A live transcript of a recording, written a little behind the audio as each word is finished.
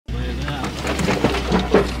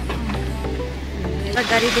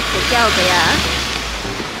वाला गाड़ी देखो क्या हो गया।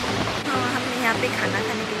 हाँ, हमने यहाँ पे खाना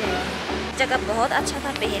खाने के लिए जगह बहुत अच्छा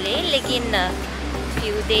था पहले, लेकिन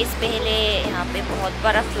फ्यू डेज पहले यहाँ पे बहुत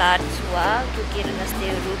बड़ा फ्लड्स हुआ क्योंकि रास्ते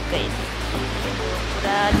रुक गए थे,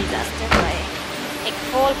 पूरा डिजास्टर हुआ है। एक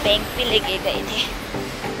होल बैंक भी लेके गए थे,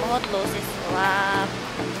 बहुत लॉसेस हुआ।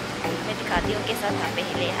 मैं दिखाती हूँ कैसा था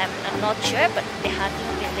पहले, I am not sure but दिखाती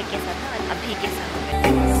हूँ पहले कैसा था अभी कैसा हो गया।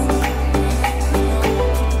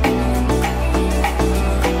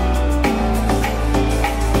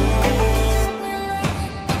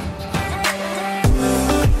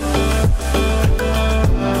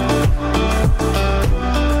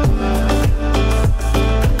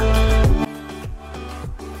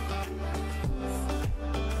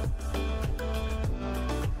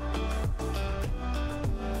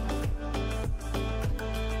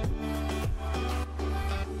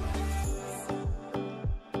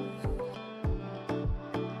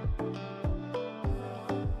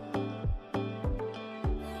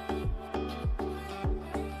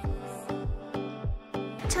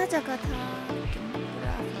 अच्छा जगह था लेकिन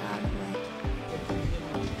पूरा खराब हुआ है।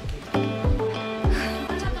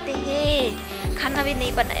 चलते हैं, खाना भी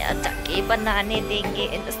नहीं बनाया, जाके बनाने देंगे,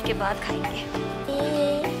 उसके बाद खाएंगे।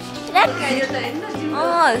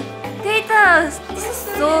 त्यही त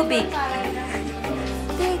सो बिग,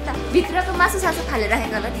 त्यही त भित्रको मासु सासु फालेर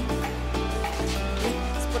राखेको होला नि।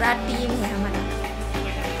 पुरा टिम है हमारा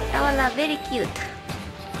वाला, भेरी क्यूट।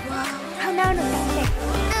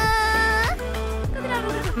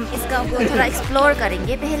 इस गाँव को थोड़ा एक्सप्लोर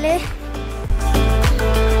करेंगे पहले,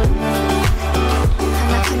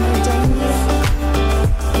 खाना खाने जाएंगे।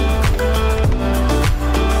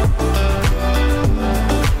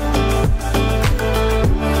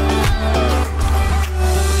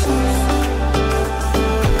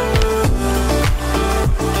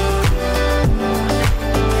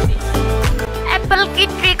 एप्पल की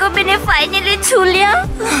ट्री को मैंने फाइनली छू लिया।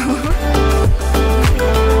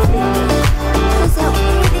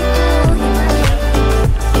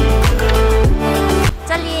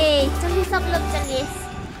 सब लोग चलिए,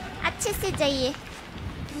 अच्छे से जाइए।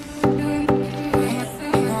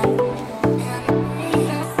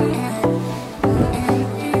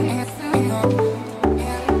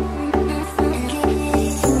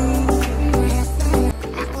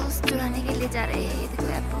 एप्पल्स चुराने के लिए जा रहे हैं। देखो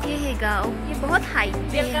एप्पल, ये है गाँव, ये बहुत हाई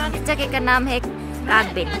पे है। इस जगह का नाम है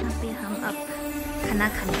कागबेल। यहाँ पे हम अब खाना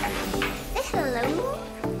खाने आए हैं।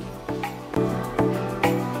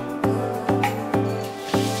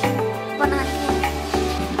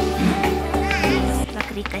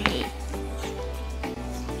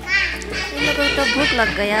 हेलो, तो भूख लग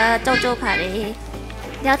गया, चौचौ खा रहे हैं।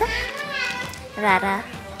 जाओ तो रारा।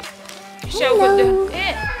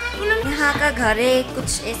 यहाँ का घर है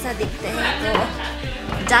कुछ ऐसा दिखता है, तो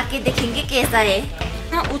जाके देखेंगे कैसा है।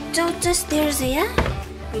 हाँ, ऊंचा ऊंचा स्टेयर्स है यार,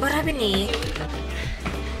 बड़ा भी नहीं है।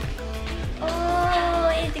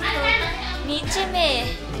 ओह, ये देखो नीचे में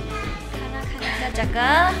खाना खाने का जगह,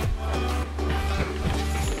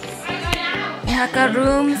 यहाँ का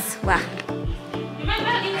रूम्स। वाह,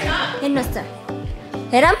 हेर्नुहोस् त,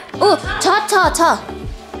 हेरम। ओ छ छ छ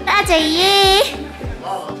चाहिए।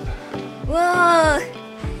 वो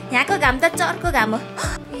यहाँ को घाम त चर्को घाम हो।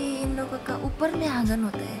 इन लोगों का ऊपर में आंगन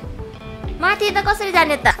होता है। माथि त कसरी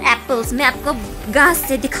जाने त? एप्पल्स मैं आपको घास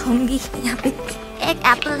से दिखाऊंगी। यहाँ पे एक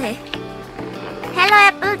एप्पल है। हेलो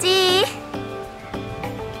एप्पल जी,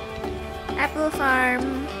 एप्पल फार्म।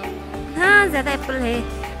 हाँ, ज्यादा एप्पल है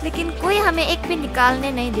लेकिन कोई हमें एक भी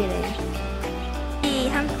निकालने नहीं दे रहे।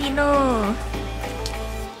 हम तीनों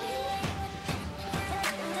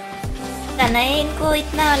जाना है इनको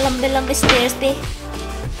इतना लंबे लंबे स्टेयर्स पे।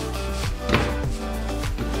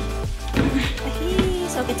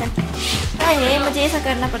 सो के चल है, मुझे ऐसा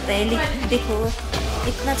करना पड़ता है। देखो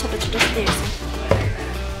इतना छोटा छोटा स्टेयर्स है।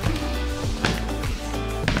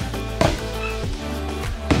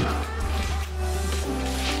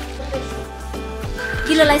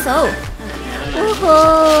 किलो लाइस हो। ओहो,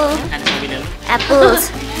 एप्पल्स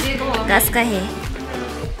घास का है,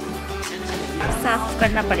 साफ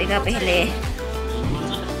करना पड़ेगा पहले।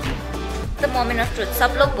 द मोमेंट ऑफ ट्रुथ,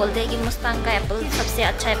 सब लोग बोलते हैं कि मुस्तांग का एप्पल सबसे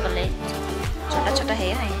अच्छा एप्पल है। छोटा छोटा है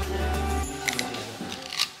यहाँ।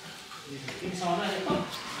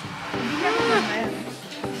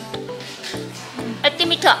 अति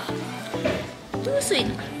मीठा, to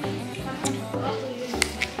sweet.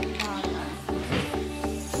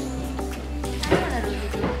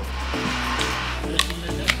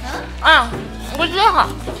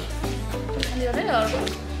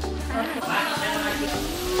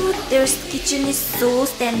 Their kitchen is so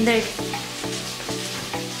standard.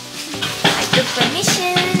 I took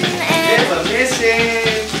permission and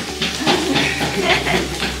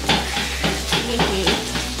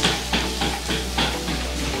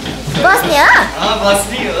बस नहीं हाँ बस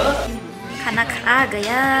नहीं हो। खाना खा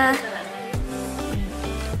गया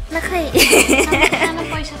नखाई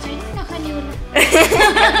पैसा छैन नखाने होला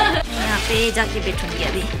यहाँ पे जाके बैठूंगी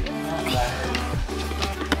अभी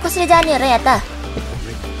कसरी जाने र यहाँ त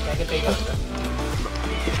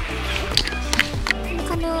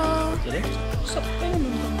खानु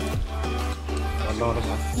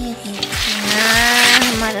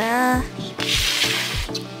हमारा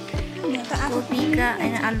गोभी का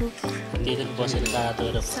आलू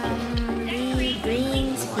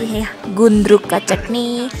ग्रीन्स ये है गुंदरुक का चटनी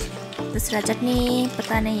दूसरा चटनी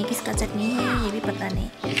पता नहीं ये किसका चटनी है ये भी पता नहीं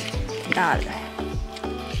दाल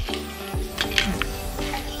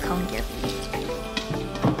खाऊंगी अभी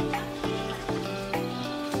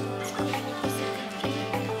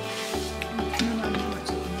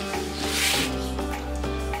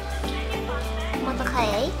मैं तो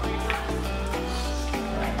खाया ही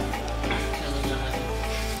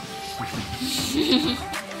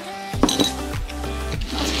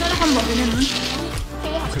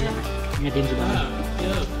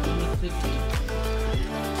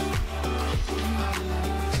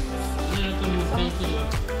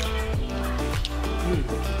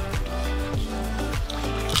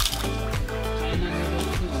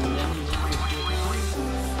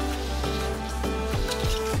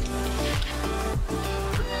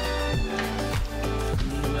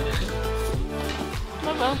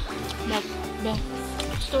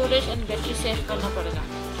स्टोरेज एंड बैटरी सेव करना पड़ेगा।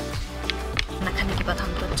 खाना खाने के बाद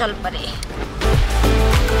हम तो चल पड़े।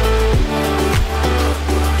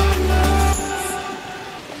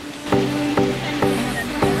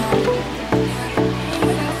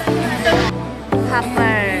 वहाँ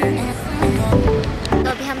पर तो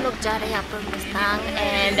अभी हम लोग जा रहे हैं यहाँ पर Mustang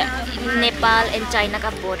and Nepal and China का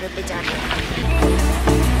बॉर्डर पे जा रहे हैं।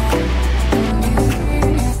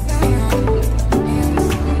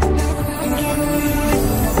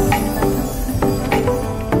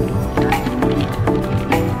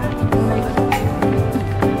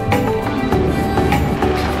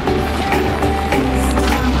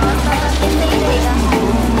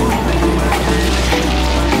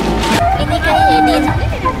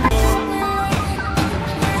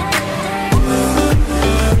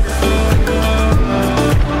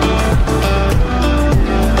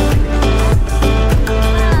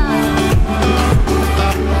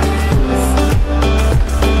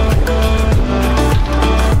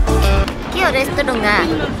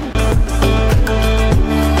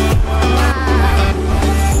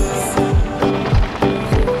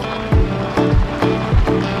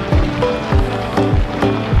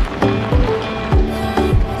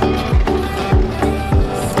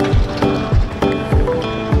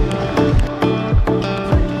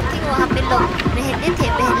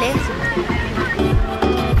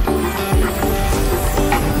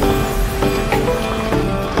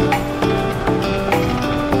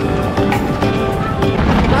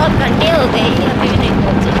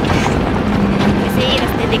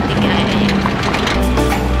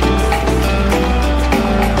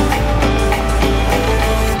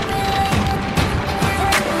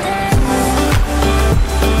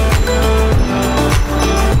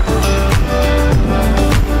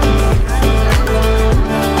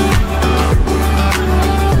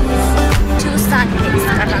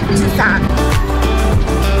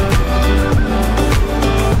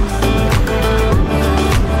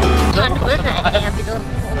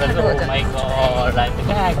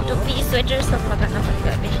 टोपी स्वेटर सब लगाना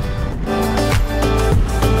पड़ेगा अभी।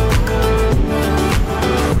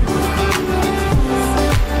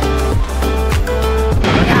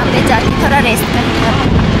 यहाँ पे जाके थोड़ा रेस्ट करेंगे।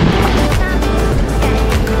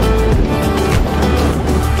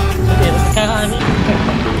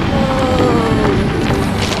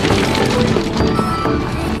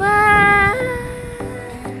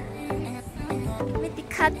 मैं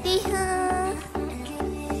दिखाती हूँ।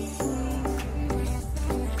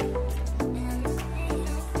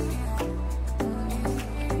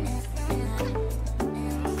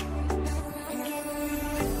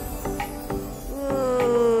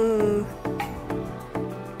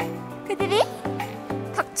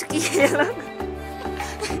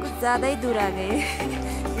 कुछ ज़्यादा ही दूर आ गए।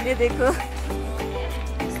 ये देखो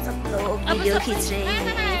सब लोग वीडियो खींच रहे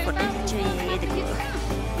हैं, फोटो खींच रहे हैं। ये देखो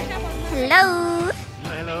हेलो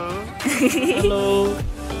हेलो हेलो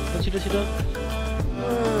छिटो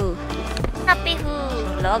यहाँ पे हूँ,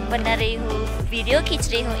 व्लॉग बना रही हूँ, वीडियो खींच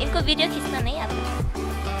रही हूँ। इनको वीडियो खींचना नहीं आता।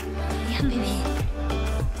 यहाँ पे भी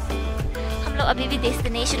हम लोग अभी भी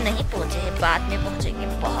डेस्टिनेशन नहीं पहुंचे हैं, बाद में पहुंचेंगे।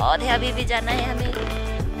 बहुत है, अभी भी जाना है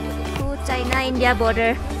हमें। China India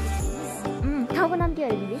border. ठाउँ को नाम क्या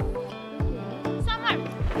है दीदी?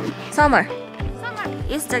 समर।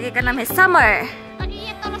 इस जगह का नाम है समर।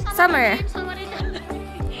 समर।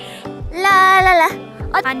 ला ला ला।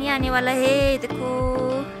 और पानी आने वाला है, देखो।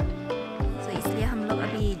 तो इसलिए हम लोग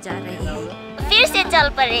अभी जा रहे हैं, फिर से चल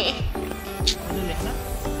पड़े।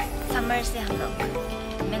 समर से हम लोग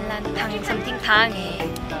मेनलैंड समथिंग थांग है,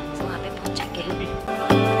 तो वहाँ पे पहुँचेंगे।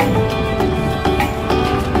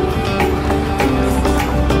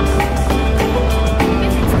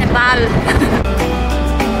 नेपाल।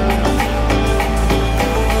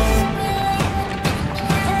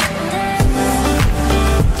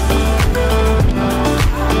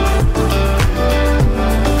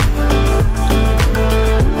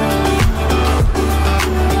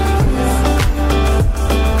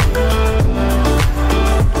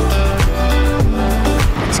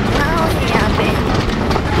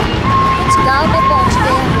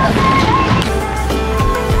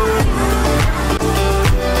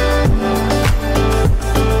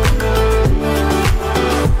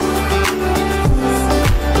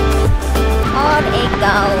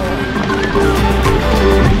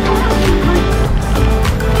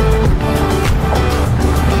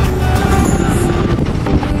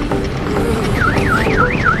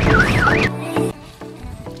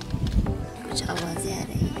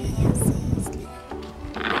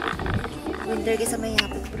 विंटर के समय यहाँ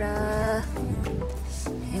पे पूरा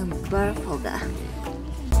बर्फ होगा।